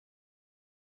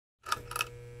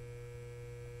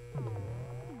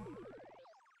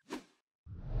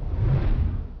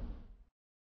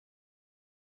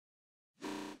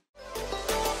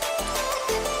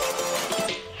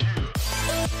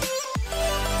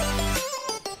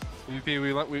We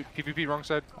PvP wrong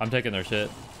side. I'm taking their shit.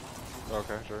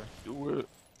 Okay, sure. Do it.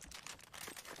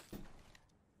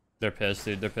 They're pissed,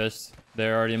 dude. They're pissed.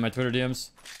 They're already in my Twitter DMs.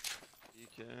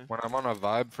 Okay. When I'm on a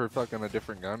vibe for fucking a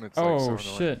different gun, it's Oh, like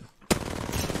so shit.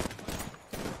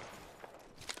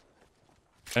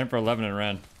 10 for 11 and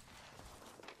ran.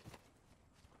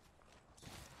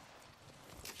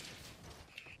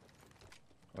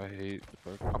 I hate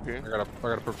the fuck. Up here. I got a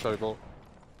purple shotty bolt.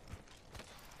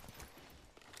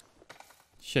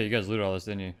 Shit, you guys looted all this,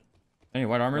 didn't you? Any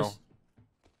white armors? No.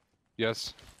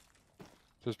 Yes.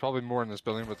 There's probably more in this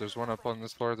building, but there's one up on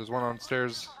this floor. There's one on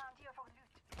stairs.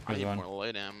 I need one. more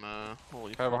light ammo.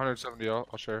 Holy I have 170. I'll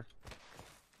share.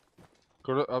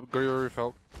 Go to your roof.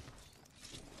 Help.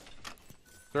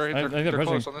 They're I think they're they're close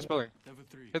pushing. on this building.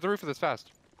 Hit the roof of this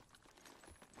fast.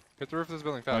 Hit the roof of this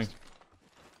building fast.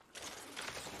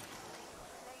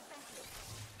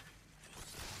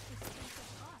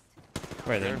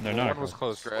 Wait, they're not. One was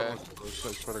close. Great. One was close.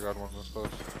 I swear to God, one was close.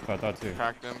 Oh, I thought too.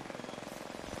 Cracked him.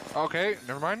 Okay,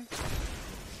 never mind.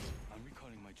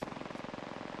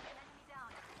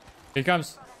 Here he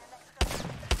comes.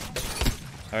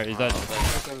 Alright, he's dead.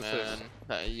 That man.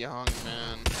 That young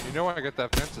man. You know I get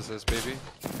that fence assist, baby.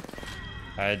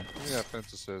 I Give me that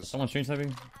fence assist. Someone stream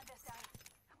sniping?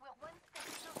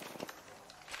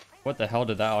 What the hell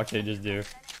did that octane just do?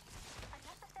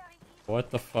 What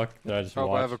the fuck did I just Oh,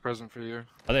 watch? I have a present for you.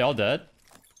 Are they all dead?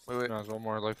 Wait. No, there's one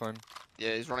more lifeline.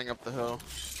 Yeah, he's running up the hill.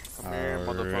 Come here,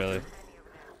 Oh, motherfucker. really?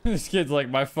 This kid's like,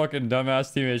 my fucking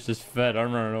dumbass teammates just fed.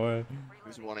 I'm running away.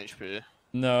 He's 1 HP.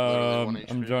 No, Literally 1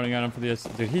 I'm HP. joining on him for the...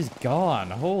 Dude, he's gone.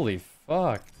 Holy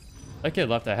fuck. That kid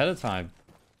left ahead of time.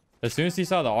 As soon as he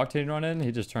saw the octane run in,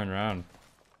 he just turned around.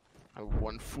 I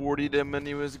 140'd him and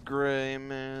he was gray,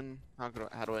 man. How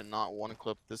do I not one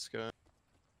clip this guy?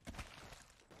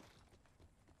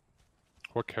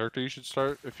 What character you should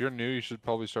start? If you're new, you should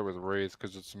probably start with Wraith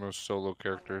because it's the most solo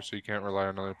character, so you can't rely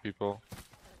on other people.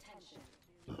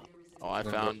 Oh, I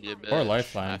found you, bitch. Or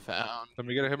Lifeline. I found. Let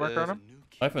me get a hit marker on him.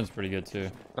 Lifeline's pretty good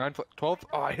too. 12?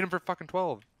 Oh, I hit him for fucking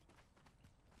 12.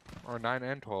 Or 9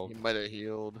 and 12. He might have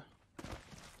healed.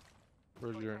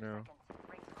 Where's he right now?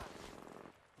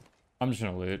 I'm just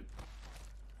gonna loot.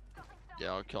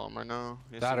 Yeah, I'll kill him right now.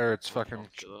 Yes, That sir. or it's fucking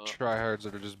tryhards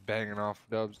that are just banging off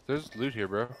dubs. There's loot here,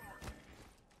 bro.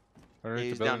 Underneath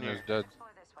He's the building, down there's dead.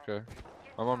 Okay.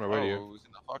 I'm on my way to you. Oh, he's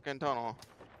in the fucking tunnel.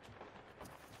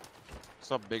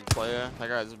 What's up, big player? That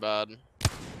guy's bad.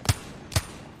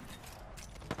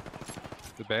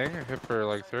 The bang hit for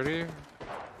like 30.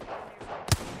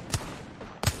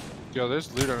 Yo,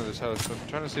 there's loot under this house. I'm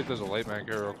trying to see if there's a light mag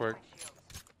here real quick.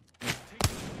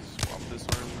 Swap this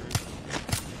armor.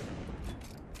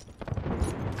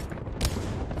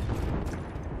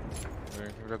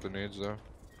 Okay, I got the nades though.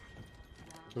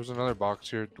 There was another box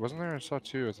here. Wasn't there? I saw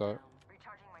two, I thought.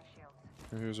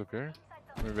 Maybe it was up here?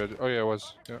 Maybe I did. Oh yeah, it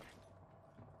was. Yeah.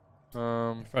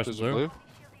 Fresh is it blue?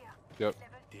 Yep.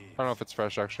 I don't know if it's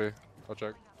fresh actually. I'll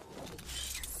check.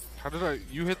 How did I?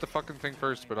 You hit the fucking thing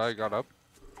first, but I got up.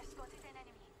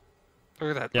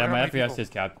 Look at that. Yeah, Look my how many FPS people. is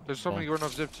capped. There's so many going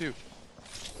up zip too.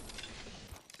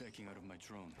 Backing out of my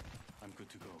drone. I'm good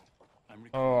to go.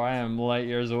 Oh, I am light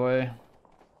years away.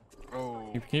 Oh.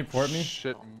 Can you port me?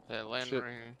 Shit. Yeah, land Shit.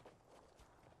 ring.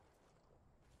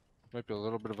 Might be a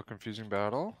little bit of a confusing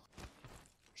battle.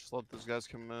 Just let those guys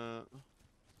come. Oh,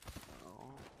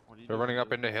 what are you They're doing, running up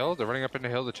dude? into hill. They're running up into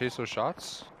hill to chase those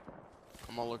shots.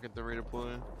 I'm gonna look at the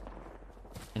redeploy.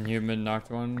 And human knocked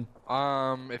one.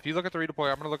 If you look at the redeploy,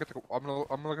 I'm gonna look at the I'm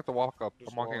gonna look at the walk up.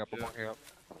 Just I'm walking walk, up. I'm yeah. walking up.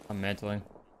 I'm mantling.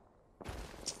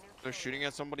 They're shooting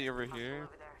at somebody over here.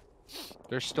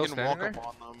 They're still You can standing walk there. up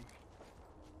on them.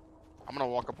 I'm gonna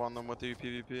walk up on them with you,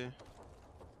 PvP.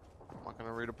 I'm not gonna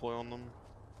redeploy on them.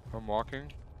 I'm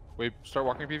walking. Wait, start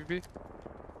walking PvP.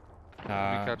 Let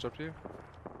me catch up to you.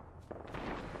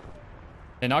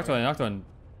 They knocked one. They knocked one.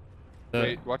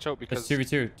 Wait, watch out It's because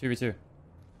 2v2. 2v2.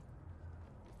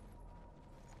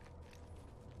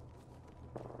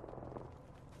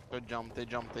 They jump, they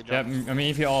jump, they Yeah, jump. I mean,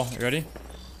 if you all, you ready?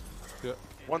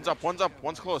 One's up,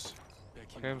 one's close.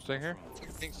 okay, I'm staying here. I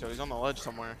think so, he's on the ledge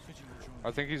somewhere.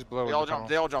 I think he's below. They in all the jump, tunnel.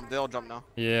 they all jump now.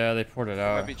 Yeah, they poured it Might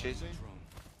out. be chasing.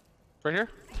 Right here.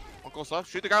 One close left,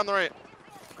 shoot the guy on the right.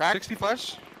 Crack, 60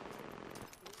 flash.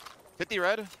 50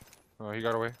 red. Oh, he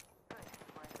got away.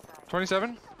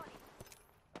 27.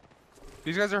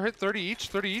 These guys are hit 30 each.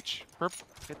 30 each.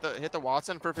 Perp. Hit the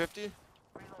Watson for 50.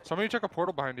 Somebody check a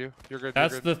portal behind you. You're good.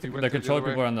 That's you're the good. You went the through control other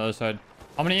way. people are on the other side.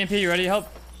 How many MP? You ready? Help!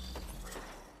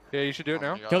 Yeah, you should do it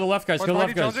now. my God. Kill the left guys. One Kill the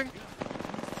behind left you, guys.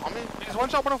 Jonesing. On me. He's one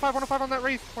shot. 105. 105 on that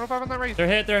wraith. 105 on that wraith. They're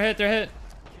hit. They're hit. They're hit.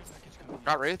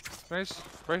 Got Wraith. Nice.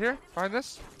 Right here. Behind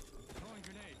this.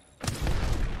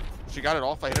 She got it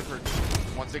off. I hit her for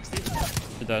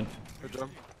 160. You're dead. Good job.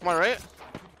 Come on, right?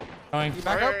 Going. You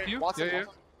back up. Right, You. Watson, Yeah, yeah.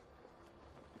 Watson.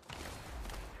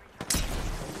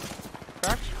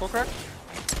 Cracked. Full crack.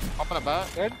 Up in a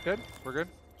bat. Dead. Good. We're good.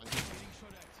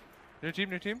 New team.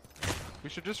 New team. We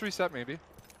should just reset maybe.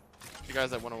 You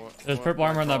guys that want to. There's purple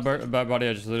armor on that body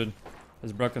I just looted.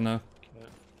 It's broken though.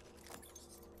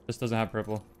 This doesn't have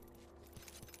purple.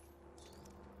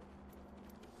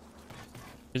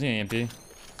 Using an EMP.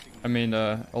 I mean,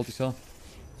 ulti cell.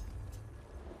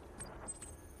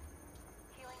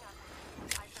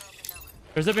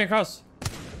 They're zipping across.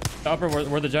 The upper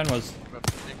where the gen was.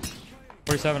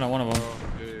 47 on one of them. Oh,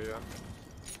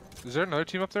 yeah. Is there another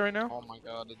team up there right now? Oh my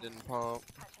god, it didn't pop.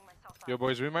 Yo,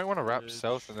 boys, we might want to wrap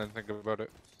south and then think about it.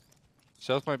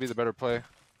 South might be the better play.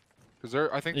 Because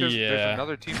I think there's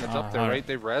another team that's up there, right?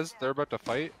 They res, they're about to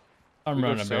fight. I'm We go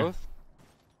running there. south.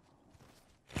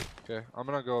 Okay, I'm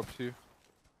gonna go up too.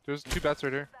 There's 2 bats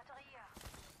right here.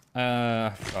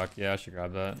 Fuck yeah, I should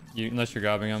grab that. Unless you're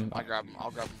grabbing them. I grab him.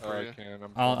 I'll grab him Oh, for I you. can.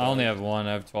 I only have one.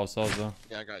 I have 12 cells though.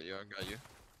 Yeah, I got you. I got you.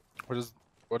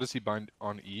 What does he bind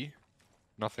on E?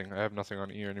 Nothing. I have nothing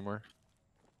on E anymore.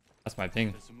 That's my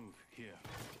ping. There's a move here.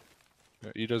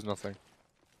 Yeah, E does nothing.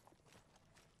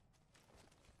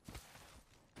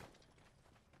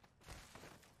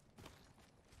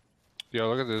 Yo,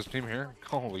 look at this team here.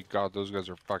 Holy god, those guys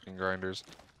are fucking grinders.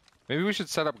 Maybe we should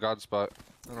set up God Spot.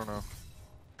 I don't know.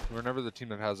 We're never the team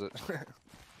that has it.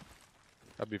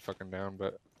 I'd be fucking down,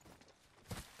 but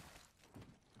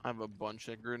I have a bunch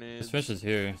of grenades. This fish is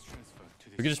here. Let's transfer to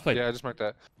We this. could just play. yeah, I just marked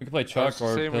that. We could play I was Chuck just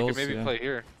or saying we pills. could maybe Yeah. play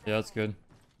here. Yeah, that's good.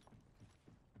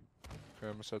 Okay,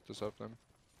 I'm gonna set this up then.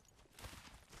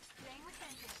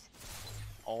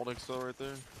 Aldic still right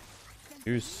there.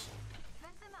 Goose.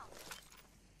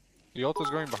 The ult is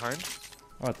going behind.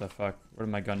 What the fuck? Where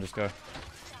did my gun just go?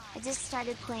 I just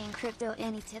started playing crypto.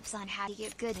 Any tips on how to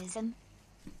get good as him?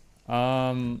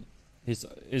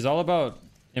 He's all about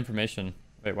information.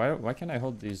 Wait, why can't I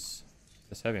hold this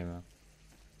heavy ammo?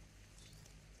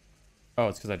 Oh,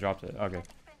 it's because I dropped it. Okay.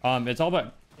 It's all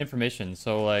about information.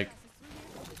 So like,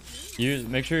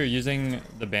 make sure you're using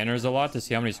the banners a lot to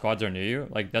see how many squads are near you.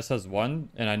 Like that says 1,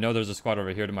 and I know there's a squad over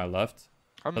here to my left,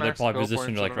 I'm but they're maxed probably kill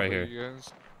positioned points, I like don't know right about here, you guys.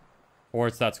 or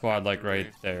it's that squad like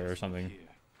right there or something. Here.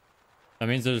 That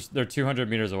means they're 200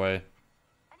 meters away.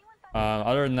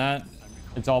 Other than that,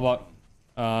 it's all about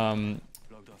Logged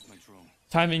off my drone.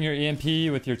 timing your EMP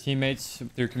with your teammates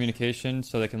through communication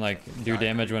so they can like do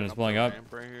damage when it's blowing up.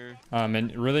 Right here.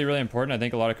 And really, really important, I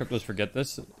think a lot of cryptos forget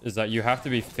this, is that you have to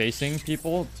be facing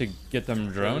people to get them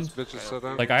This droned. bitch is set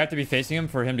up. Like I have to be facing him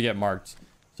for him to get marked.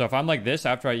 So if I'm like this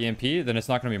after I EMP, then it's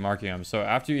not going to be marking him. So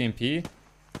after you EMP,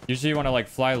 usually you want to like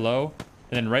fly low,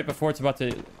 and then right before it's about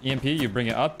to EMP, you bring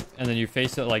it up, and then you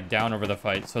face it like down over the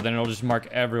fight. So then it'll just mark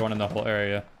everyone in the whole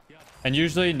area. And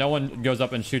usually no one goes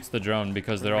up and shoots the drone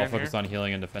because they're all Man here. focused on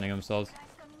healing and defending themselves.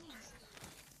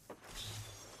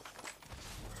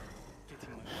 Getting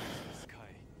my eyes to the sky.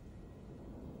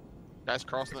 Guys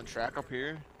crossing the track up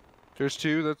here. There's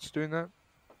 2 that's doing that.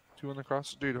 2 on the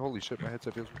cross. Dude, holy shit, my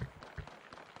headset feels.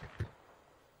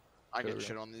 I There get we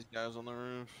shit on these guys on the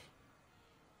roof.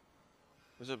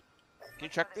 Can you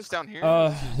check this down here?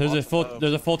 There's Off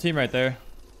a full team right there.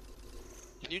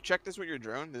 Can you check this with your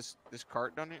drone? This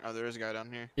cart down here? Oh, there is a guy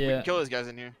down here. We Yeah. can kill these guys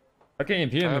in here. I can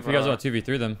EMP him I if have, you guys want to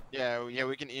 2v3 them. Yeah,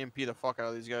 we can EMP the fuck out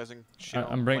of these guys and shit.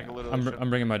 I'm on, bringing like, literally shit. I'm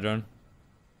bringing my drone.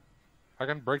 I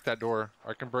can break that door.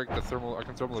 I can break the thermal. I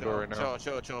can thermal the door right now.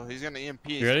 Chill. He's gonna EMP.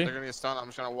 You ready? They're gonna get stunned. I'm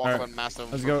just gonna walk Alright, up and mass them.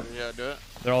 let's go. Yeah, do it.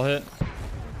 They're all hit.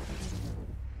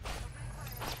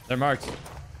 They're marked.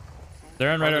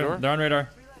 They're on the radar. door? They're on radar.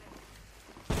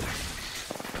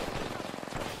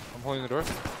 I'm holding the door.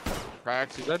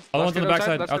 Cracks. He's dead. Other Let's one's on get the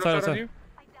backside, Let's get outside, on outside. you.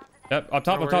 Yep, up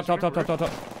top, No up top, worries, top, top, top, we're top,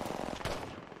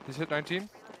 top. He's hit 19.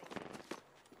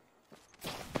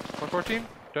 114.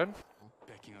 Dead.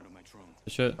 Backing out of my drone.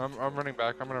 Shit. I'm running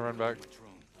back. I'm gonna run back.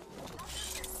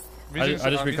 My drone. I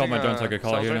just recalled my drone so I could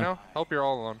call it cells here right now. Help, you're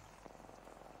all alone.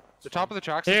 The top of the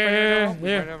tracks. is Here, right here, now. We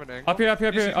here. might have an angle. Up here, up here,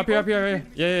 up You see here, up here, up people? here.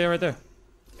 Yeah, right there.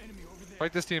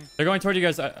 Fight this team. They're going toward you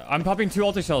guys. I'm popping 2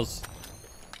 ulti shells.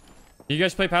 Do you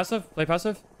guys play passive? Play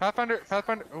passive? Pathfinder.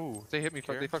 Oh, they hit me.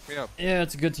 They fucked me up. Yeah,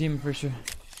 it's a good team for sure.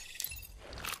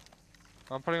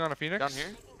 I'm putting on a Phoenix. Down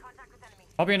here?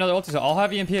 Popping another ulti shell. I'll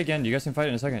have EMP again. You guys can fight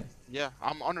in a second. Yeah,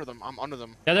 I'm under them.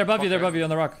 Yeah, they're above you. They're Okay. above you on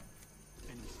the rock.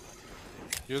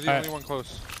 You're the Alright. only one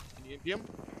close. Can you EMP him?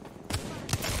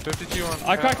 52 on.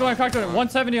 I cracked one.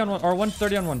 170 on one, or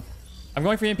 130 on one. I'm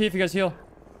going for EMP if you guys heal.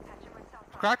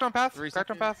 Cracked on path. 3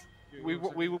 Cracked on seconds. path. We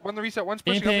won the reset once.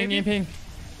 Pushing up, Ping, maybe? ping.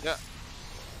 Yeah.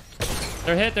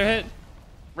 They're hit.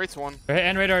 Wraith's one. They're hit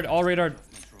and radar, all radar.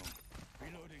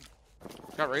 Reloading.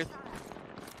 Got Wraith.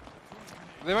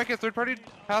 They might get third party.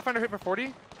 Pathfinder hit for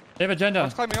 40. They have agenda.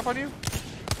 One's climbing up on you.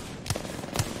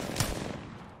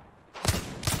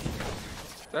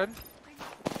 Dead.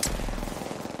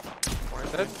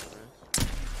 Dead.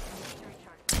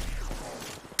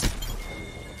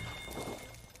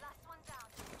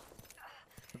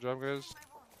 Good job, guys.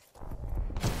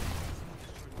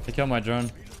 They killed my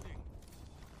drone.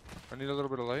 I need a little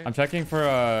bit of light. I'm checking for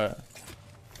an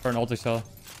ulti cell.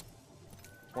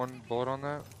 One bullet on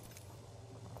that.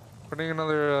 Putting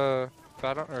another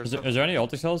bat on. Or Is there any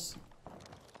ulti cells?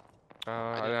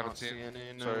 I did haven't not see seen.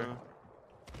 any, no. Sorry.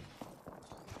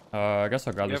 I guess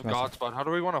I'll grab We this have mess. God spot. How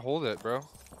do we want to hold it, bro?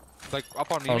 Like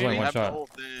up on me. I was maybe? like one have shot. the whole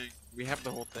thing. We have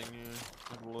the whole thing. Yeah.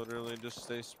 Like, literally, just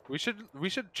stay. We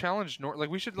should challenge north. Like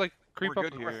we should like creep We're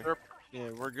up good north. here. Yeah,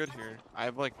 we're good here.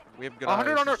 We have good.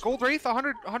 100 eyes. on our gold wraith.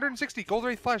 160 gold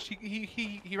wraith flash.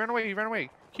 He ran away. He ran away.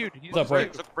 Cute. He's What's up,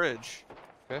 right. boy? Took bridge.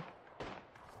 Okay.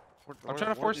 What- I'm what-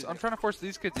 trying to what force. is I'm it? trying to force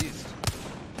these kids east.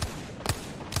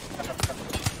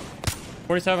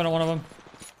 47 on one of them.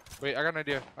 Wait, I got an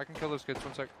idea. I can kill those kids.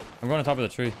 One sec. I'm going on top of the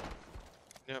tree.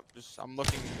 Yep. I'm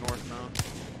looking north now.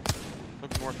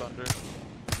 Look north under.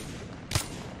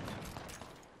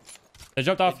 They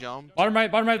jumped off. They jumped. Bottom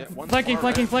right. Yeah, one's Flanking.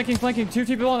 far right. Two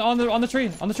people on the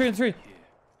tree. On the tree.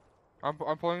 I'm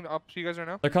pulling up to you guys right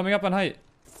now. They're coming up on height.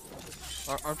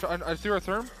 I'm trying. I threw a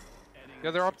therm.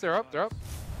 Yeah, they're up. They're up.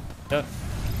 Yeah.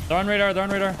 They're on radar.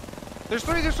 There's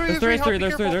three. There's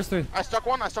three. I stuck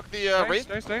one. I stuck the Nice,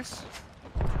 Wraith. nice.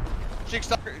 Cheek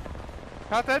stuck.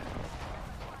 Path dead.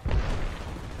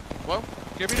 Whoa.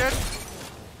 Gibby dead.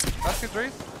 Last kid's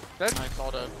wraith. Dead. Nice.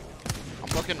 All dead. I'm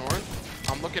looking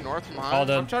north from behind. All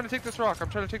dead. I'm trying to take this rock. On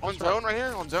this zone rock. right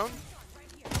here. On zone.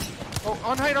 Oh,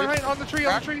 on height, on the tree,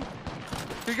 Crack. Do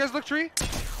you guys look tree?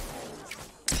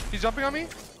 He's jumping on me.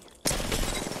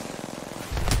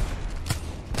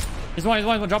 He's one.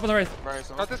 Drop on the wraith. Right.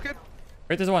 So Got this kid.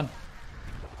 Wraith is one.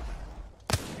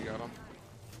 you got him.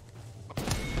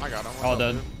 I got him. What's All up,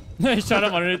 dead. dude? He shot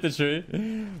him underneath the tree.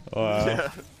 Wow.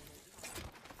 Yeah.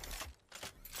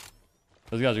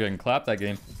 Those guys are getting clapped that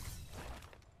game.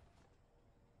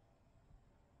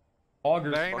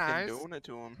 Augers. Very Fucking nice. doing it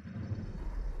to him.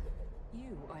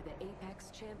 You are the Apex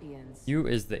champions. You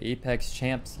is the Apex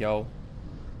champs, yo.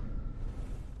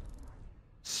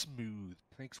 Smooth.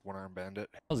 Thanks, One Arm Bandit.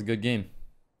 That was a good game.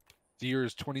 The year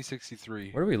is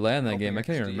 2063. Where did we land that game? I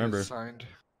can't even XD is remember. Signed.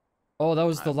 Oh, that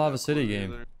was I the have Lava no City clue game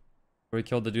either. where we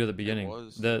killed the dude at the beginning.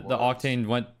 was, The it was. Octane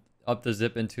went up the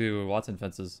zip into Watson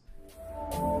fences.